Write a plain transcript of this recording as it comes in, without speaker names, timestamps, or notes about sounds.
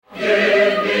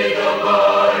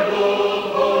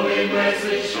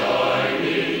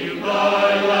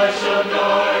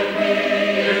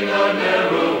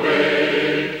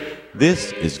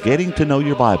This is Getting to Know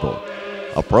Your Bible,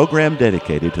 a program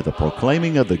dedicated to the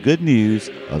proclaiming of the good news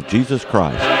of Jesus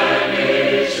Christ.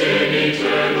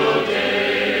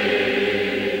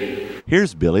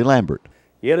 Here's Billy Lambert.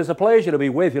 It is a pleasure to be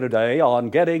with you today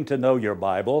on Getting to Know Your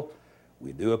Bible.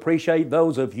 We do appreciate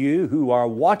those of you who are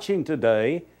watching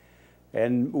today,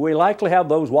 and we likely have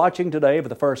those watching today for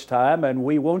the first time, and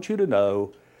we want you to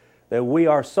know that we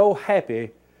are so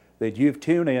happy that you've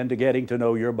tuned in to Getting to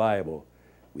Know Your Bible.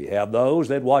 We have those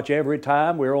that watch every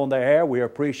time we're on the air. We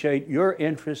appreciate your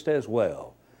interest as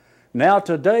well. Now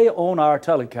today on our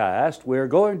telecast, we're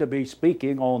going to be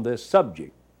speaking on this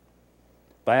subject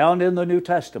found in the New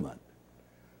Testament,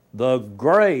 the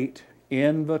Great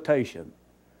Invitation.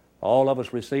 All of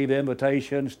us receive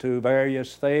invitations to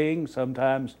various things.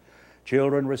 Sometimes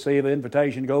children receive an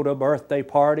invitation to go to a birthday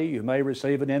party. You may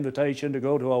receive an invitation to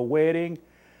go to a wedding.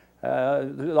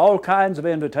 All kinds of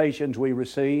invitations we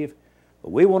receive.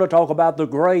 But we want to talk about the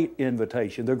great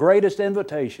invitation, the greatest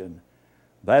invitation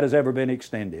that has ever been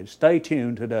extended. Stay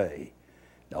tuned today.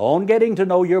 Now, on Getting to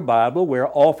Know Your Bible, we're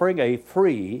offering a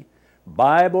free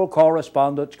Bible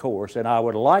correspondence course, and I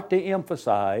would like to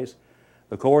emphasize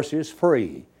the course is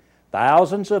free.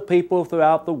 Thousands of people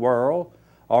throughout the world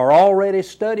are already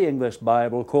studying this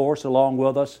Bible course along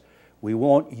with us. We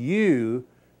want you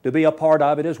to be a part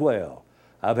of it as well.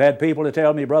 I've had people to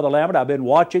tell me, Brother Lambert, I've been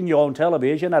watching you on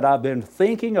television and I've been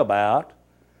thinking about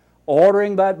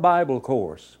ordering that Bible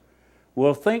course.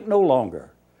 Well, think no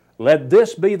longer. Let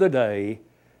this be the day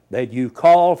that you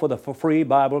call for the free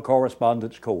Bible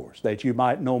correspondence course, that you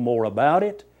might know more about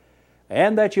it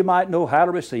and that you might know how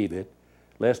to receive it.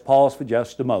 Let's pause for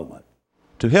just a moment.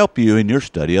 To help you in your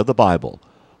study of the Bible,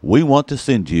 we want to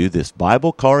send you this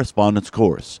Bible correspondence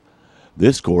course.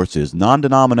 This course is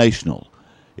non-denominational.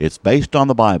 It's based on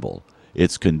the Bible,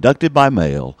 it's conducted by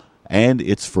mail, and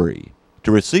it's free.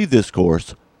 To receive this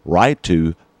course, write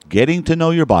to Getting to Know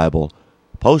Your Bible,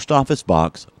 Post Office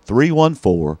Box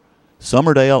 314,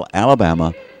 Summerdale,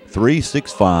 Alabama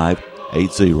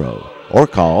 36580, or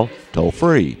call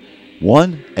toll-free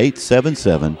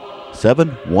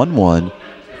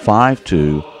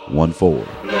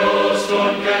 1-877-711-5214. No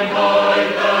storm can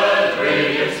hide that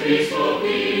radiance peaceful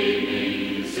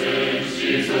beaming, since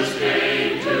Jesus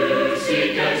came to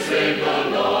seek and save the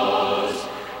lost.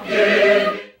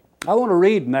 I want to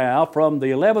read now from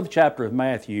the 11th chapter of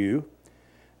Matthew,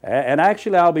 and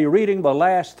actually I'll be reading the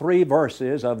last 3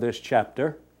 verses of this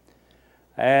chapter,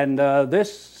 and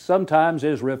this sometimes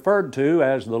is referred to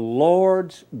as the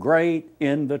Lord's Great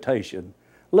Invitation.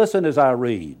 Listen as I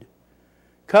read.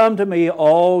 Come to me,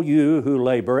 all you who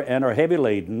labor and are heavy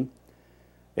laden,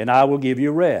 and I will give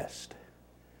you rest.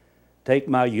 Take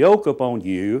my yoke upon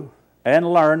you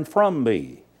and learn from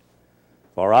me,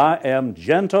 for I am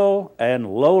gentle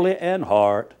and lowly in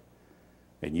heart,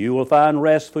 and you will find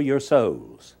rest for your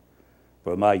souls.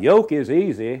 For my yoke is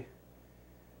easy,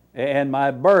 and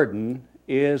my burden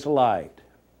is light.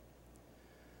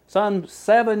 Some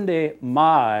 70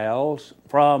 miles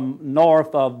from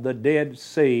north of the Dead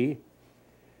Sea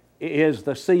is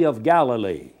the Sea of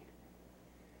Galilee.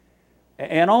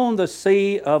 And on the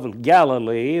Sea of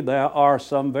Galilee, there are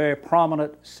some very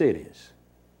prominent cities.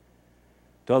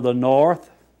 To the north,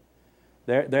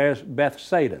 there's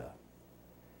Bethsaida.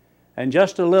 And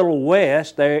just a little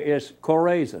west, there is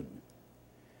Chorazin.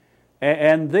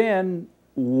 And then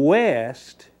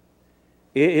west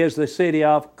is the city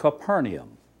of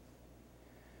Capernaum.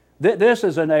 This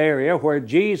is an area where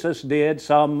Jesus did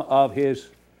some of His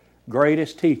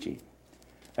greatest teaching.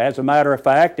 As a matter of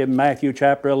fact, in Matthew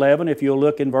chapter 11, if you'll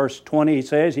look in verse 20, He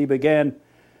says He began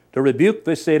to rebuke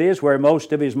the cities where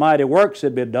most of His mighty works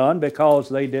had been done because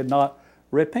they did not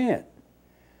repent.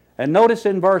 And notice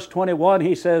in verse 21,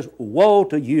 He says, Woe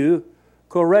to you,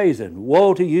 Chorazin!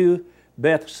 Woe to you,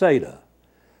 Bethsaida!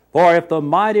 For if the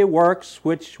mighty works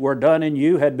which were done in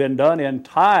you had been done in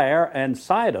Tyre and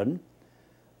Sidon,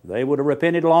 they would have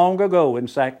repented long ago in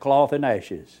sackcloth and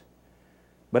ashes.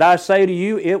 But I say to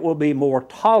you, it will be more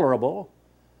tolerable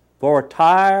for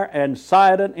Tyre and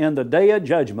Sidon in the day of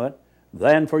judgment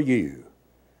than for you.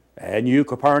 And you,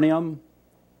 Capernaum,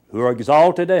 who are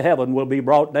exalted to heaven, will be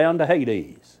brought down to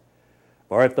Hades.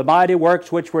 For if the mighty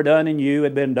works which were done in you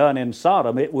had been done in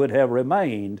Sodom, it would have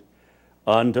remained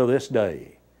unto this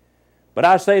day. But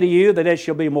I say to you that it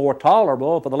shall be more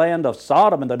tolerable for the land of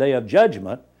Sodom in the day of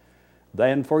judgment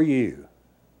than for you.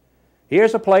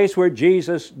 Here's a place where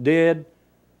Jesus did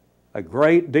a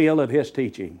great deal of His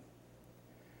teaching.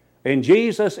 And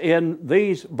Jesus in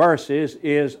these verses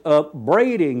is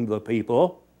upbraiding the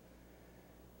people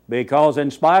because in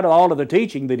spite of all of the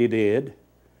teaching that He did,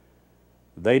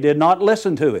 they did not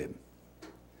listen to Him.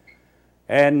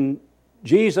 And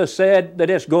Jesus said that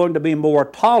it's going to be more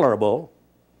tolerable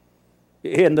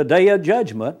in the day of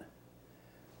judgment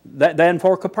than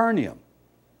for Capernaum.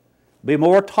 Be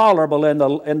more tolerable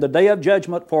in the day of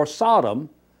judgment for Sodom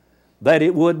than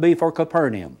it would be for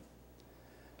Capernaum.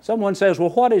 Someone says, well,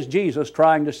 what is Jesus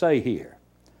trying to say here?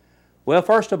 Well,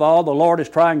 first of all, the Lord is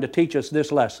trying to teach us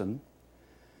this lesson,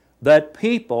 that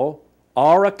people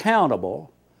are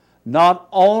accountable not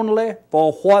only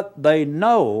for what they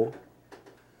know,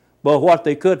 but what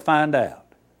they could find out.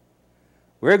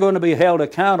 We're going to be held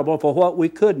accountable for what we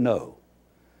could know.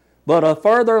 But a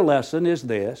further lesson is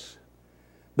this: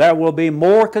 there will be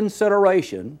more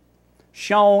consideration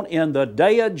shown in the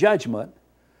day of judgment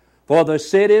for the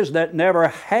cities that never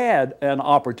had an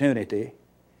opportunity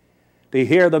to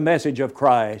hear the message of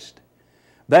Christ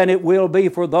than it will be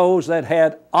for those that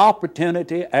had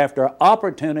opportunity after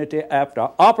opportunity after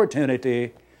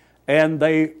opportunity, and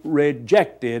they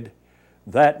rejected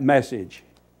that message.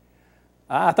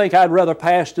 I think I'd rather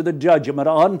pass to the judgment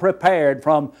unprepared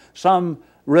from some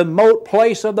remote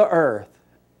place of the earth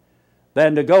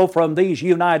than to go from these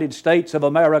United States of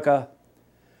America,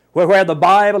 where the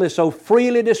Bible is so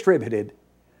freely distributed,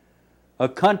 a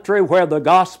country where the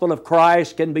gospel of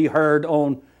Christ can be heard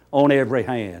on every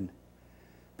hand.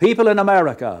 People in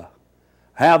America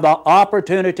have the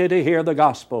opportunity to hear the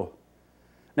gospel.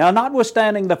 Now,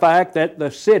 notwithstanding the fact that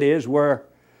the cities where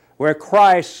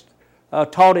Christ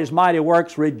taught His mighty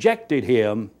works rejected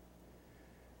Him,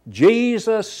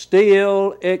 Jesus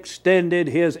still extended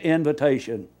His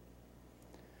invitation.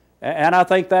 And I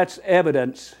think that's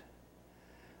evidence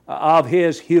of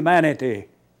His humanity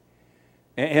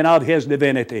and of His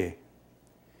divinity.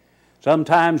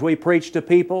 Sometimes we preach to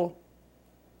people,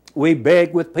 we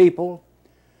beg with people,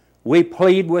 we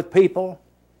plead with people,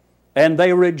 and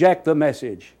they reject the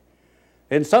message.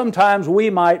 And sometimes we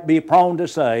might be prone to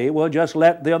say, well, just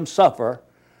let them suffer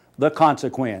the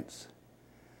consequence.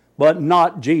 But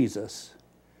not Jesus.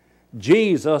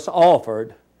 Jesus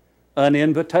offered an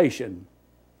invitation.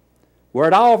 Were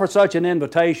to offer such an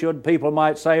invitation, people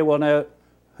might say, well, now,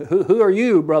 who are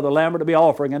you, Brother Lambert, to be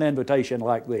offering an invitation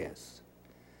like this?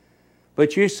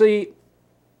 But you see,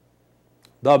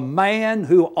 the man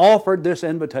who offered this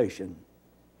invitation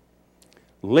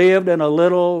lived in a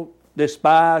little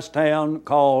despised town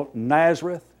called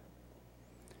Nazareth.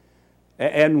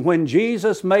 And when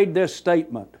Jesus made this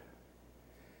statement,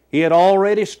 He had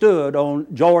already stood on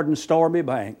Jordan's stormy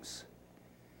banks.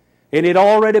 And it had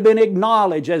already been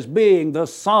acknowledged as being the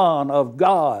Son of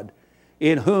God,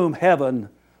 in whom heaven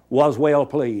was well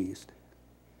pleased.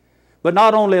 But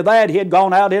not only that, He had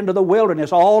gone out into the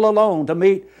wilderness all alone to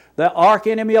meet the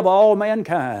archenemy of all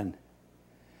mankind.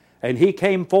 And He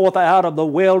came forth out of the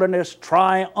wilderness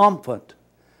triumphant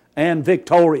and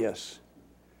victorious.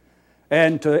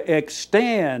 And to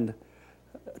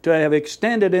have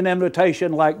extended an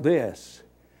invitation like this,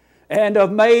 and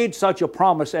have made such a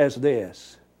promise as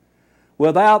this,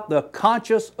 without the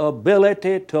conscious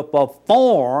ability to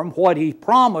perform what He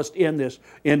promised in this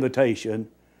invitation,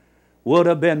 would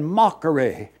have been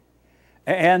mockery.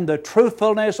 And the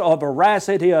truthfulness or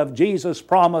veracity of Jesus'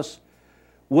 promise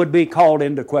would be called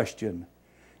into question.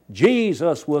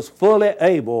 Jesus was fully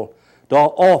able to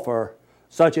offer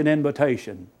such an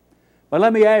invitation. But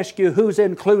let me ask you, who's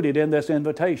included in this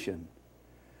invitation?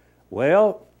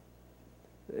 Well,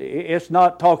 it's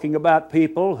not talking about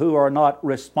people who are not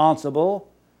responsible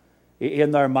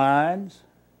in their minds.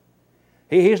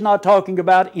 He's not talking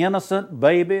about innocent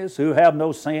babies who have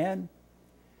no sin.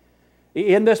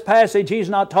 In this passage, He's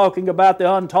not talking about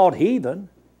the untaught heathen.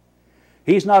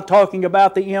 He's not talking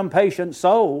about the impatient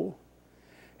soul.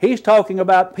 He's talking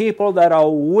about people that are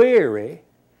weary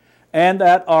and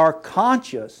that are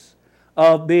conscious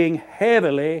of being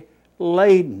heavily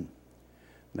laden.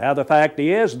 Now, the fact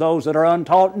is, those that are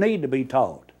untaught need to be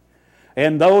taught.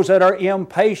 And those that are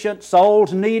impatient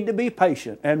souls need to be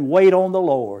patient and wait on the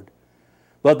Lord.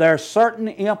 But there are certain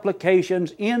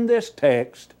implications in this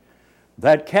text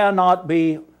that cannot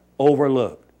be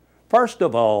overlooked. First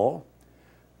of all,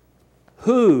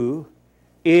 who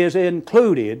is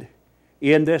included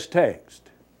in this text?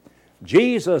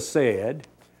 Jesus said,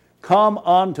 "Come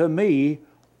unto me,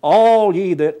 all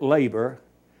ye that labor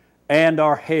and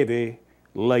are heavy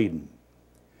laden."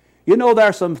 You know, there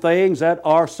are some things that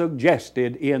are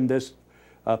suggested in this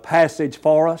passage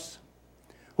for us.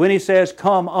 When He says,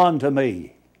 "Come unto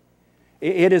me,"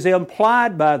 it is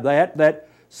implied by that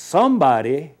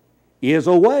somebody is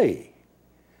away.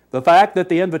 The fact that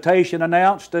the invitation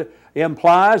announced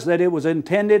implies that it was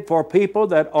intended for people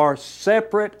that are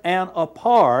separate and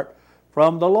apart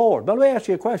from the Lord. But let me ask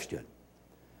you a question.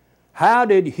 How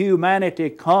did humanity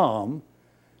come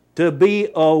to be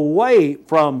away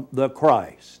from the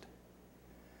Christ.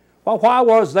 Well, why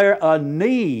was there a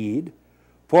need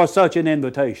for such an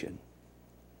invitation?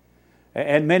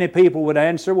 And many people would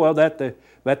answer, well, that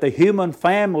the human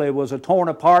family was torn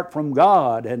apart from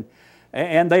God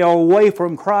and they are away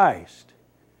from Christ.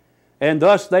 And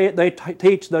thus they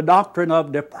teach the doctrine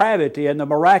of depravity and the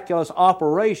miraculous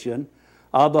operation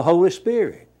of the Holy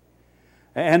Spirit.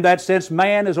 And that since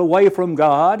man is away from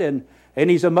God and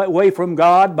he's away from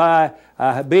God by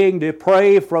being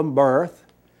depraved from birth,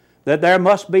 that there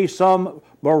must be some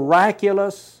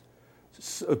miraculous,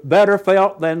 better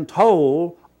felt than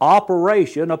told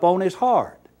operation upon his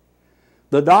heart.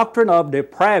 The doctrine of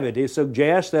depravity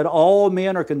suggests that all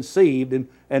men are conceived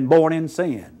and born in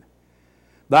sin.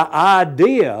 The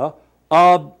idea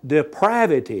of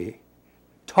depravity,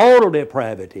 total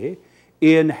depravity,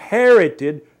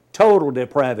 inherited total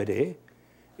depravity,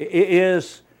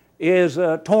 is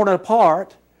torn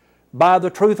apart by the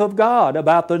truth of God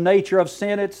about the nature of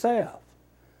sin itself.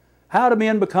 How do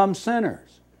men become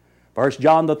sinners? 1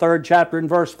 John the 3rd chapter and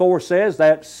verse 4 says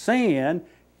that sin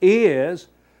is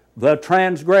the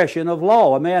transgression of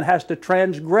law. A man has to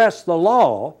transgress the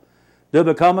law to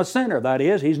become a sinner. That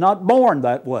is, he's not born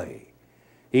that way.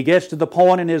 He gets to the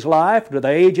point in his life, to the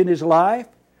age in his life,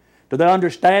 to the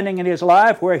understanding in his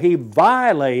life where he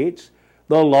violates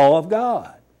the law of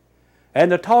God.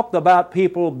 And to talk about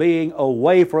people being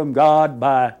away from God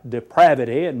by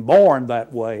depravity and born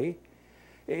that way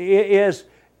is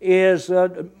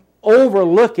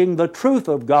overlooking the truth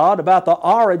of God about the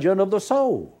origin of the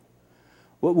soul.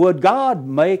 Would God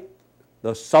make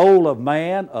the soul of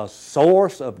man a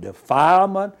source of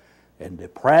defilement and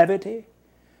depravity?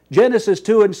 Genesis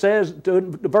 2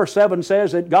 verse 7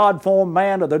 says that God formed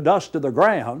man of the dust of the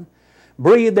ground,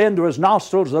 breathed into his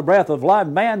nostrils the breath of life.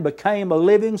 Man became a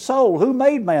living soul. Who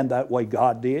made man that way?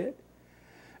 God did.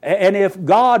 And if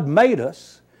God made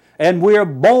us and we're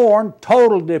born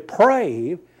total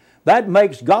depraved, that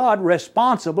makes God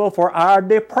responsible for our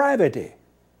depravity.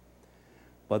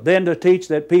 But then to teach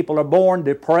that people are born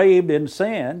depraved in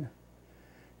sin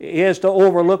is to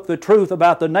overlook the truth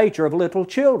about the nature of little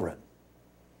children.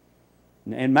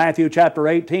 In Matthew chapter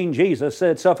 18, Jesus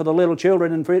said, "Suffer the little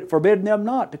children and forbid them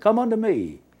not to come unto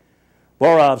me,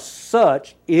 for of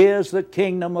such is the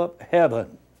kingdom of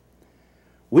heaven."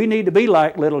 We need to be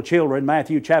like little children.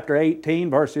 Matthew chapter 18,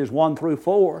 verses 1 through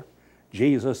 4,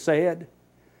 Jesus said.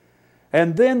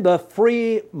 And then the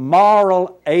free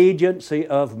moral agency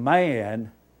of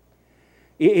man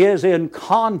is in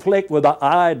conflict with the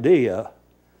idea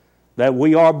that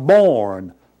we are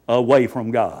born away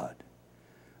from God.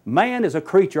 Man is a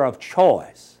creature of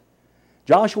choice.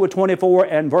 Joshua 24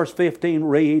 and verse 15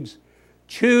 reads,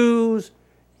 "Choose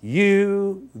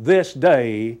you this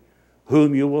day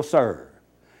whom you will serve."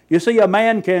 You see, a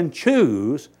man can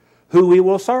choose who he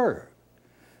will serve.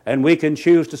 And we can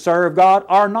choose to serve God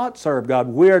or not serve God.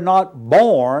 We're not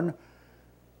born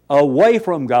away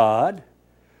from God.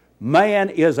 Man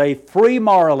is a free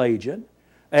moral agent,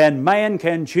 and man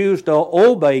can choose to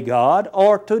obey God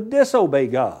or to disobey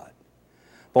God.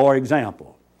 For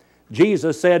example,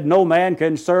 Jesus said no man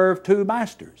can serve two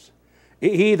masters. He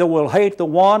either will hate the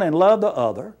one and love the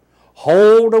other,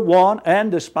 hold the one and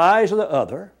despise the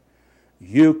other.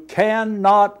 You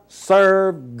cannot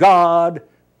serve God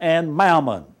and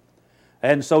mammon.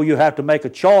 And so you have to make a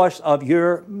choice of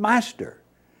your master.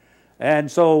 And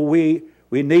so we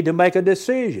need to make a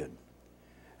decision.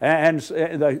 And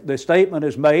the statement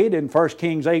is made in 1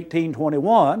 Kings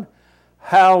 18:21,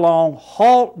 "How long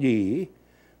halt ye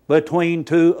between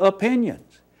two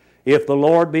opinions? If the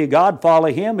Lord be God,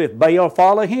 follow Him. If Baal,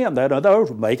 follow him." That in other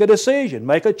words, make a decision,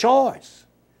 make a choice.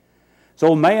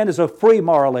 So man is a free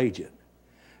moral agent.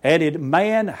 And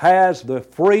man has the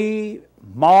free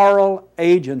moral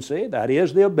agency, that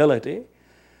is the ability,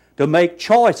 to make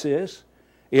choices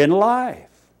in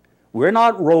life. We're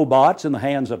not robots in the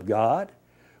hands of God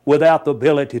without the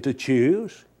ability to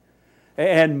choose.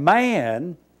 And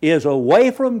man is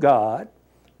away from God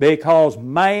because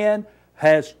man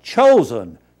has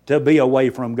chosen to be away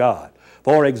from God.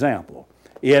 For example,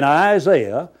 in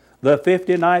Isaiah, the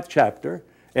 59th chapter,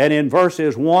 and in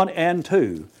verses 1 and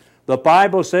 2, the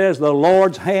Bible says, "The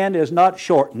Lord's hand is not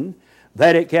shortened,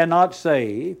 that it cannot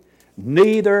save,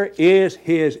 neither is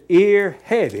His ear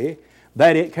heavy,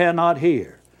 that it cannot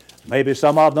hear." Maybe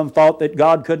some of them thought that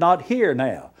God could not hear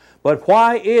now. But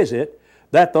why is it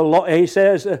that the Lord, He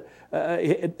says,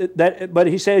 but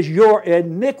He says, "Your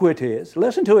iniquities,"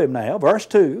 listen to Him now, verse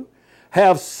 2,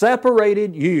 "have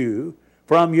separated you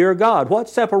from your God." What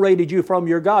separated you from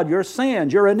your God? Your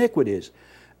sins, your iniquities.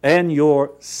 "And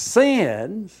your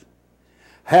sins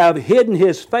have hidden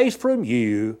His face from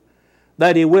you,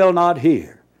 that He will not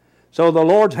hear. So the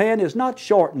Lord's hand is not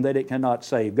shortened that it cannot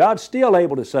save. God's still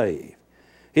able to save.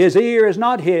 His ear is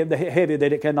not heavy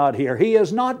that it cannot hear. He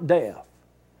is not deaf.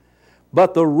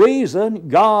 But the reason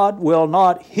God will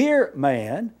not hear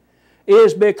man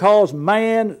is because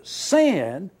man's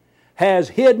sin has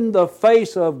hidden the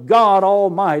face of God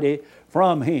Almighty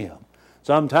from him.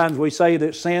 Sometimes we say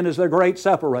that sin is the great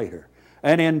separator,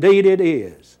 and indeed it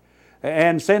is.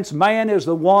 And since man is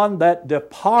the one that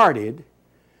departed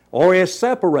or is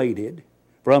separated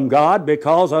from God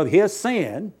because of his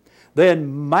sin,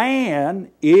 then man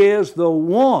is the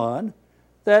one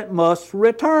that must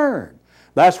return.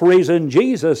 That's the reason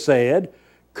Jesus said,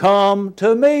 "Come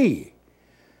to me."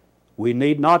 We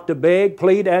need not to beg,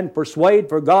 plead, and persuade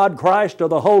for God, Christ, or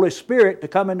the Holy Spirit to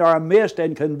come into our midst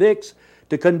and convict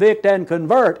and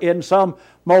convert in some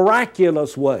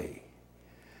miraculous way.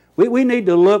 We need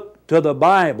to look to the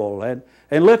Bible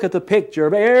and look at the picture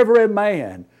of every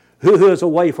man who is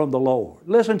away from the Lord.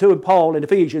 Listen to Paul in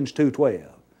Ephesians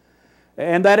 2:12.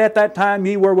 "And that at that time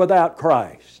ye were without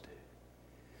Christ,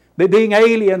 being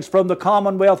aliens from the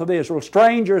commonwealth of Israel,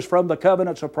 strangers from the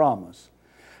covenants of promise,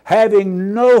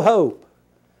 having no hope,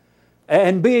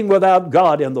 and being without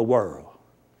God in the world."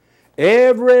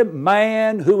 Every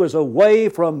man who is away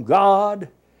from God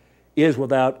is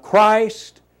without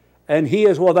Christ, and he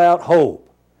is without hope.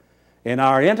 And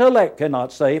our intellect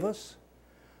cannot save us.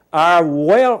 Our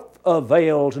wealth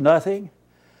avails nothing.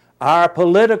 Our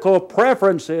political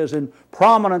preferences and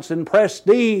prominence and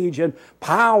prestige and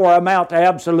power amount to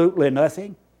absolutely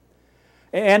nothing.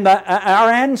 And our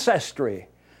ancestry,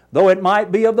 though it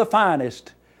might be of the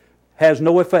finest, has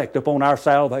no effect upon our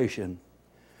salvation.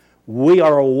 We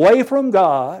are away from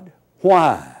God.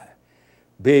 Why?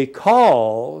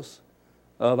 Because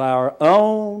of our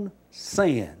own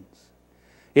sins.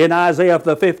 In Isaiah,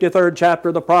 the 53rd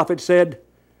chapter, the prophet said,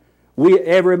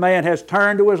 every man has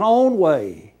turned to his own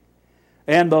way,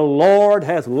 and the Lord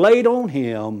hath laid on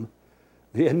him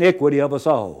the iniquity of us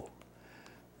all.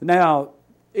 Now,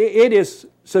 it is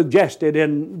suggested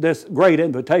in this great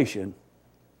invitation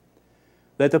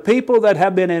that the people that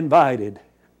have been invited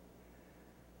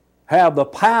have the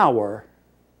power,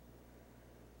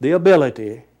 the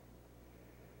ability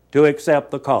to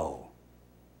accept the call.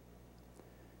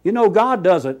 You know, God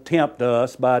doesn't tempt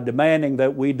us by demanding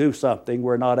that we do something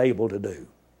we're not able to do.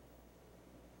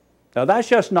 Now, that's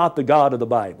just not the God of the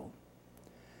Bible.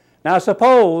 Now,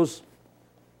 suppose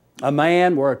a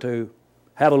man were to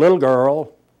have a little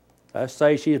girl, let's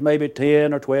say she's maybe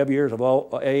 10 or 12 years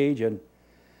of age, and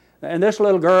this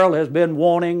little girl has been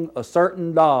wanting a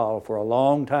certain doll for a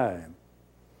long time.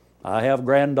 I have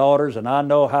granddaughters, and I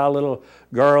know how little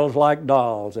girls like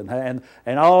dolls, and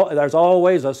there's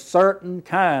always a certain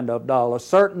kind of doll, a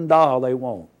certain doll they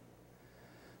want.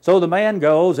 So the man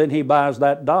goes and he buys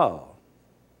that doll,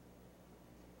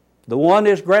 the one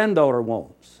his granddaughter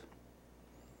wants.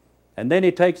 And then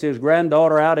he takes his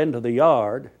granddaughter out into the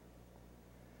yard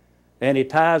and he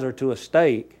ties her to a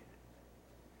stake.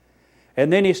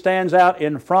 And then he stands out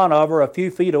in front of her a few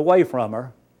feet away from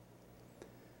her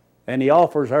and he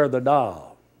offers her the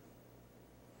doll.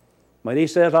 But he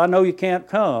says, "I know you can't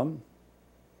come,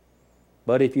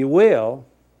 but if you will,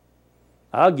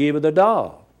 I'll give you the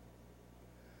doll."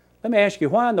 Let me ask you,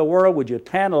 why in the world would you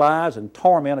tantalize and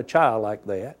torment a child like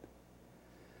that?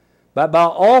 By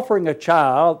offering a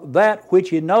child that which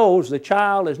he knows the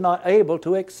child is not able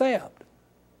to accept.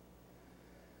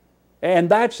 And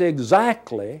that's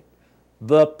exactly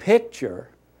the picture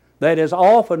that is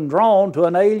often drawn to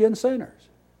an alien sinners.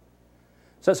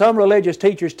 So some religious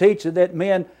teachers teach that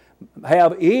men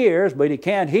have ears, but he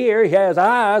can't hear. He has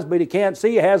eyes, but he can't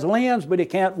see. He has limbs, but he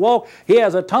can't walk. He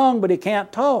has a tongue, but he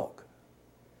can't talk.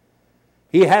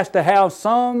 He has to have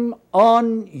some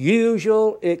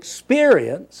unusual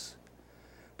experience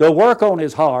to work on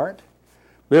his heart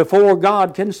before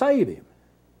God can save him.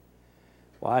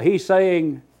 Why, he's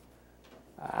saying,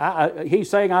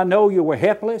 I know you were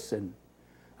helpless, and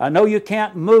I know you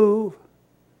can't move,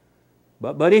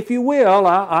 but if you will,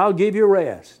 I'll give you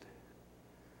rest.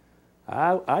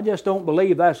 I just don't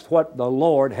believe that's what the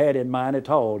Lord had in mind at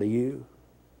all to you.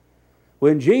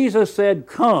 When Jesus said,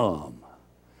 "Come,"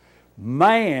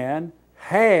 man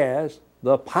has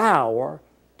the power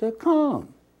to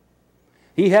come.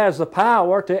 He has the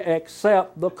power to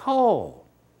accept the call.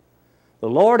 The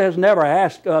Lord has never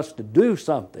asked us to do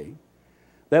something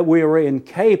that we are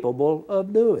incapable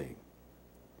of doing.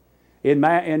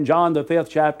 In John the 5th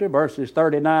chapter, verses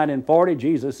 39 and 40,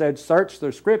 Jesus said, "Search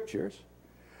the Scriptures,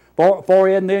 for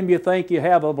in them you think you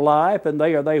have of life, and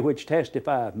they are they which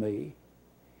testify of me."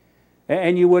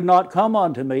 and you would not come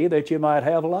unto me that you might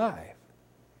have life.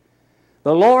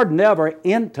 The Lord never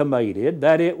intimated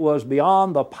that it was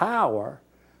beyond the power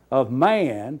of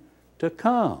man to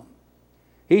come.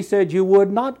 He said, you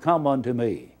would not come unto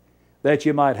me that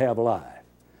you might have life.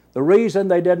 The reason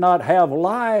they did not have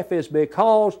life is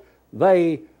because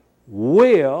they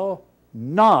will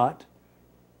not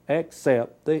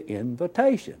accept the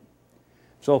invitation.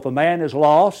 So if a man is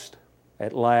lost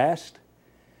at last,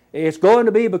 it's going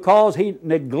to be because he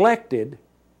neglected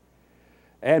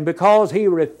and because he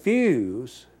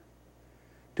refused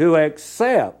to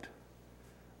accept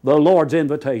the Lord's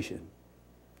invitation.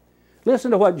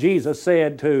 Listen to what Jesus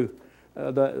said to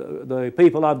the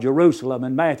people of Jerusalem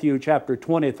in Matthew chapter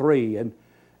 23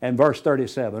 and verse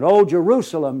 37. O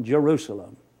Jerusalem,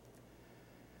 Jerusalem,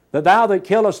 that thou that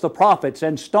killest the prophets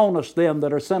and stonest them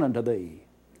that are sent unto thee.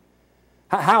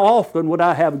 How often would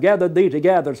I have gathered thee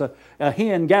together as a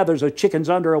hen gathers her chickens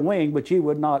under a wing, but ye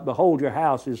would not? Behold, your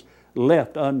house is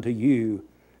left unto you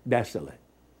desolate.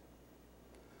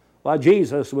 While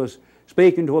Jesus was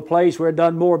speaking to a place where he had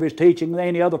done more of his teaching than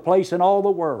any other place in all the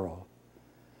world.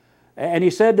 And he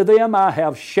said to them, I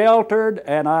have sheltered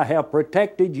and I have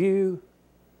protected you,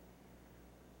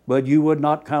 but you would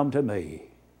not come to me.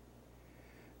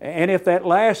 And if at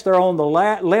last they're on the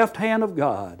left hand of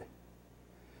God,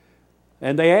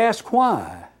 and they ask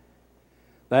why,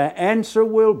 the answer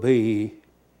will be,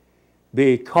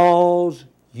 because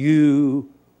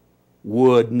you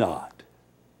would not.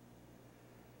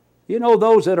 You know,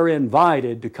 those that are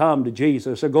invited to come to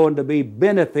Jesus are going to be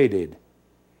benefited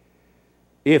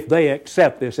if they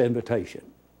accept this invitation.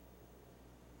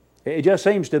 It just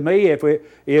seems to me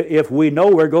if we know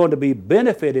we're going to be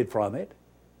benefited from it,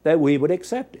 that we would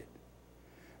accept it.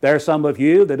 There are some of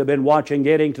you that have been watching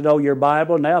Getting to Know Your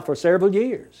Bible now for several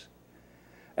years.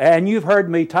 And you've heard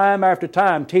me time after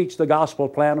time teach the gospel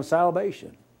plan of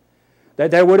salvation.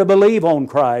 That we're to believe on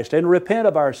Christ and repent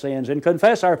of our sins and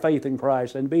confess our faith in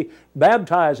Christ and be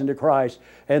baptized into Christ.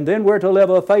 And then we're to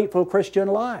live a faithful Christian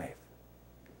life.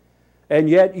 And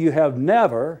yet you have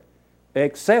never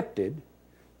accepted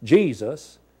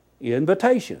Jesus'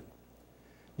 invitation.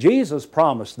 Jesus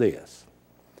promised this.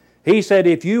 He said,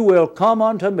 if you will come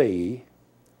unto me,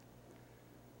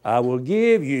 I will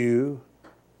give you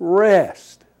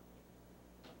rest.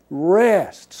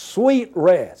 Rest, sweet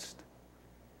rest.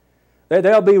 That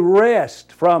there'll be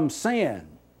rest from sin.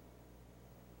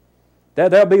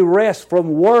 That there'll be rest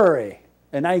from worry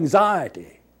and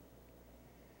anxiety.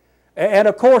 And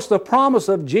of course, the promise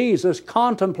of Jesus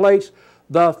contemplates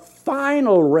the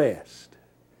final rest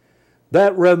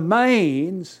that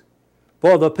remains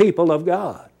for the people of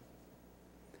God.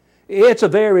 It's a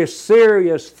very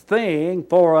serious thing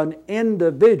for an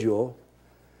individual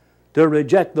to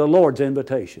reject the Lord's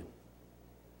invitation.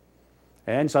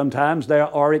 And sometimes there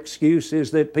are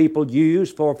excuses that people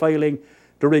use for failing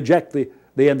to reject the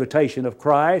invitation of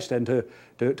Christ and to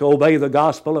obey the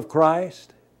gospel of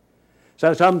Christ.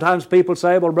 So sometimes people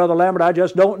say, well, Brother Lambert, I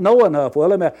just don't know enough.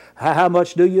 Well, how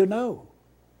much do you know?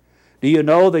 Do you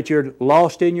know that you're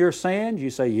lost in your sins? You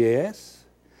say, yes.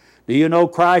 Do you know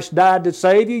Christ died to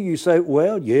save you? You say,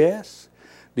 well, yes.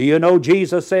 Do you know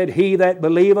Jesus said, he that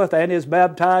believeth and is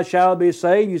baptized shall be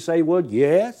saved? You say, well,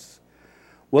 yes.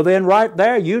 Well, then right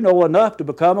there you know enough to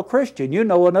become a Christian. You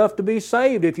know enough to be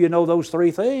saved if you know those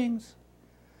three things.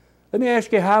 Let me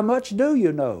ask you, how much do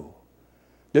you know?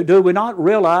 Do we not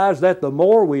realize that the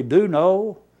more we do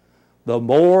know, the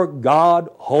more God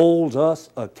holds us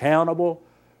accountable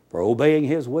for obeying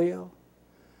His will?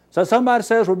 So somebody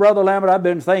says, well, Brother Lambert, I've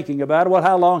been thinking about it. Well,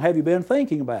 how long have you been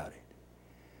thinking about it?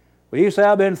 Well, you say,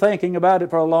 I've been thinking about it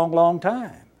for a long, long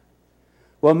time.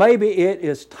 Well, maybe it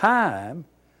is time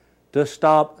to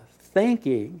stop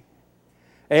thinking,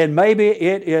 and maybe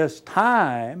it is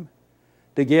time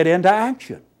to get into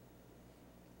action.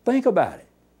 Think about it.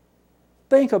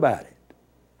 Think about it.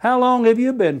 How long have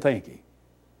you been thinking?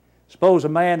 Suppose a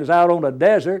man is out on a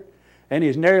desert and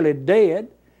he's nearly dead.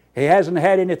 He hasn't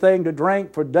had anything to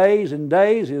drink for days and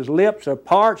days. His lips are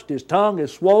parched. His tongue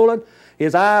is swollen.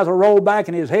 His eyes are rolled back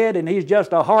in his head, and he's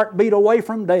just a heartbeat away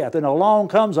from death. And along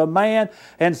comes a man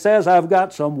and says, I've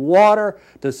got some water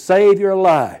to save your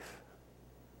life.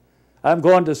 I'm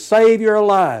going to save your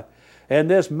life. And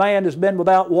this man has been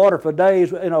without water for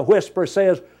days, in a whisper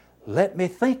says, let me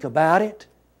think about it.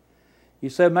 You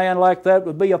say, a man like that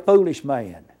would be a foolish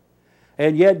man.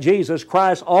 And yet Jesus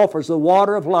Christ offers the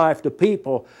water of life to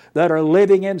people that are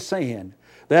living in sin,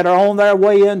 that are on their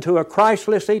way into a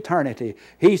Christless eternity.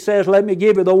 He says, let me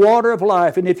give you the water of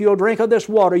life, and if you'll drink of this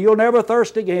water, you'll never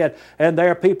thirst again. And there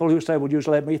are people who say, well, just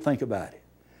let me think about it.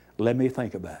 Let me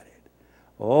think about it.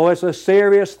 Oh, it's a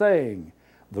serious thing,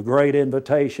 the great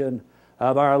invitation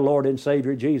of our Lord and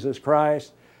Savior Jesus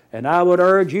Christ. And I would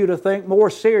urge you to think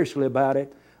more seriously about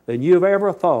it than you've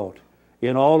ever thought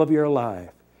in all of your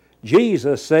life.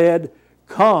 Jesus said,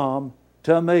 "Come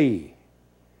to me."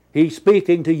 He's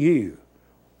speaking to you,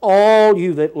 all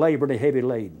you that labor and are heavy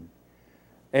laden,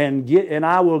 and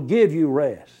I will give you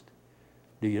rest.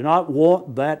 Do you not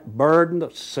want that burden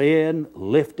of sin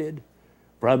lifted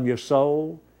from your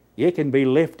soul? It can be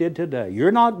lifted today.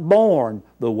 You're not born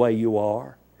the way you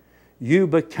are. You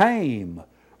became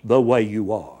the way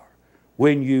you are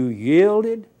when you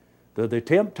yielded to the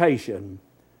temptation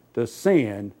to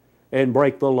sin and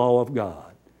break the law of God.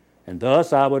 And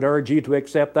thus I would urge you to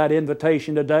accept that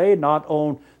invitation today, not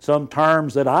on some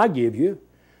terms that I give you,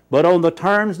 but on the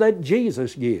terms that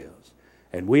Jesus gives.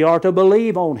 And we are to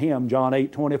believe on Him, John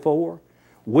 8:24.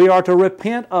 We are to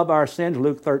repent of our sins,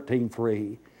 Luke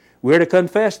 13:3. We're to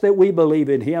confess that we believe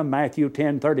in Him, Matthew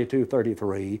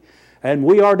 10:32-33. And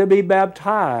we are to be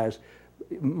baptized,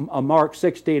 Mark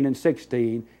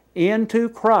 16:16, into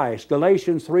Christ,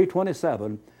 Galatians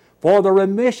 3:27, for the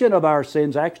remission of our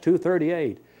sins, Acts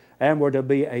 2:38. And we're to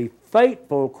be a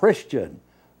faithful Christian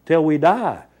till we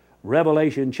die,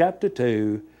 Revelation chapter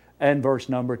 2 and verse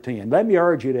number 10. Let me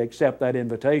urge you to accept that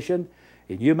invitation.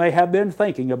 And you may have been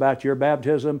thinking about your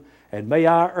baptism, and may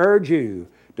I urge you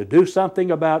to do something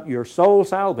about your soul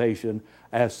salvation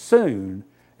as soon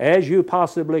as you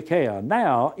possibly can.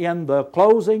 Now, in the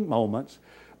closing moments,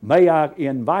 may I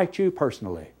invite you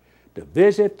personally to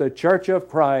visit the Church of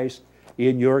Christ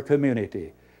in your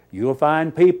community. You'll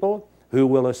find people who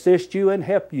will assist you and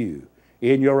help you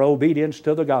in your obedience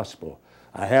to the gospel.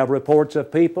 I have reports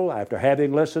of people, after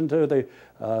having listened to the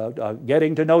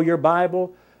Getting to Know Your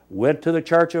Bible, went to the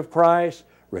Church of Christ,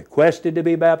 requested to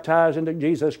be baptized into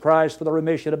Jesus Christ for the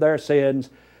remission of their sins,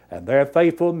 and they're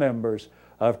faithful members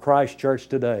of Christ Church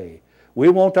today. We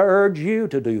want to urge you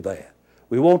to do that.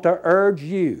 We want to urge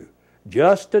you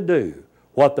just to do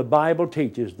what the Bible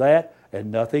teaches, that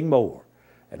and nothing more.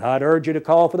 And I'd urge you to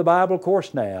call for the Bible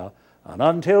course now, and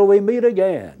until we meet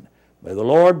again, may the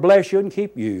Lord bless you and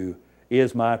keep you,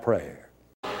 is my prayer.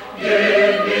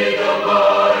 Give me the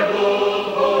Bible,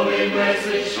 holy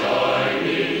message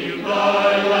shining,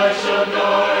 thy light shall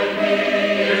guide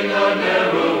me in the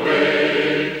narrow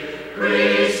way.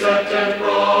 Precept and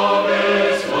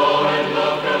promise, law and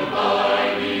love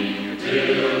combining,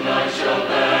 till night shall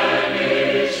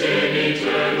vanish in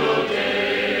eternal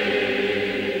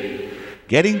day.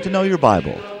 Getting to Know Your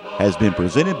Bible has been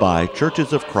presented by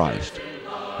Churches of Christ.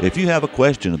 If you have a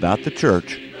question about the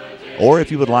church, or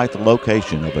if you would like the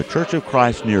location of a Church of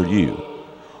Christ near you,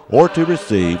 or to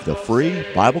receive the free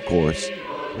Bible course,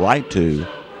 write to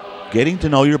Getting to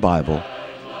Know Your Bible,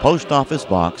 Post Office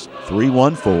Box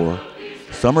 314,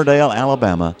 Summerdale,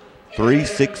 Alabama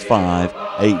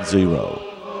 36580,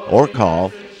 or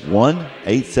call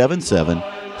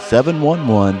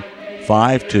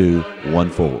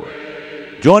 1-877-711-5214.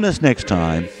 Join us next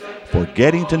time for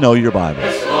Getting to Know Your Bible.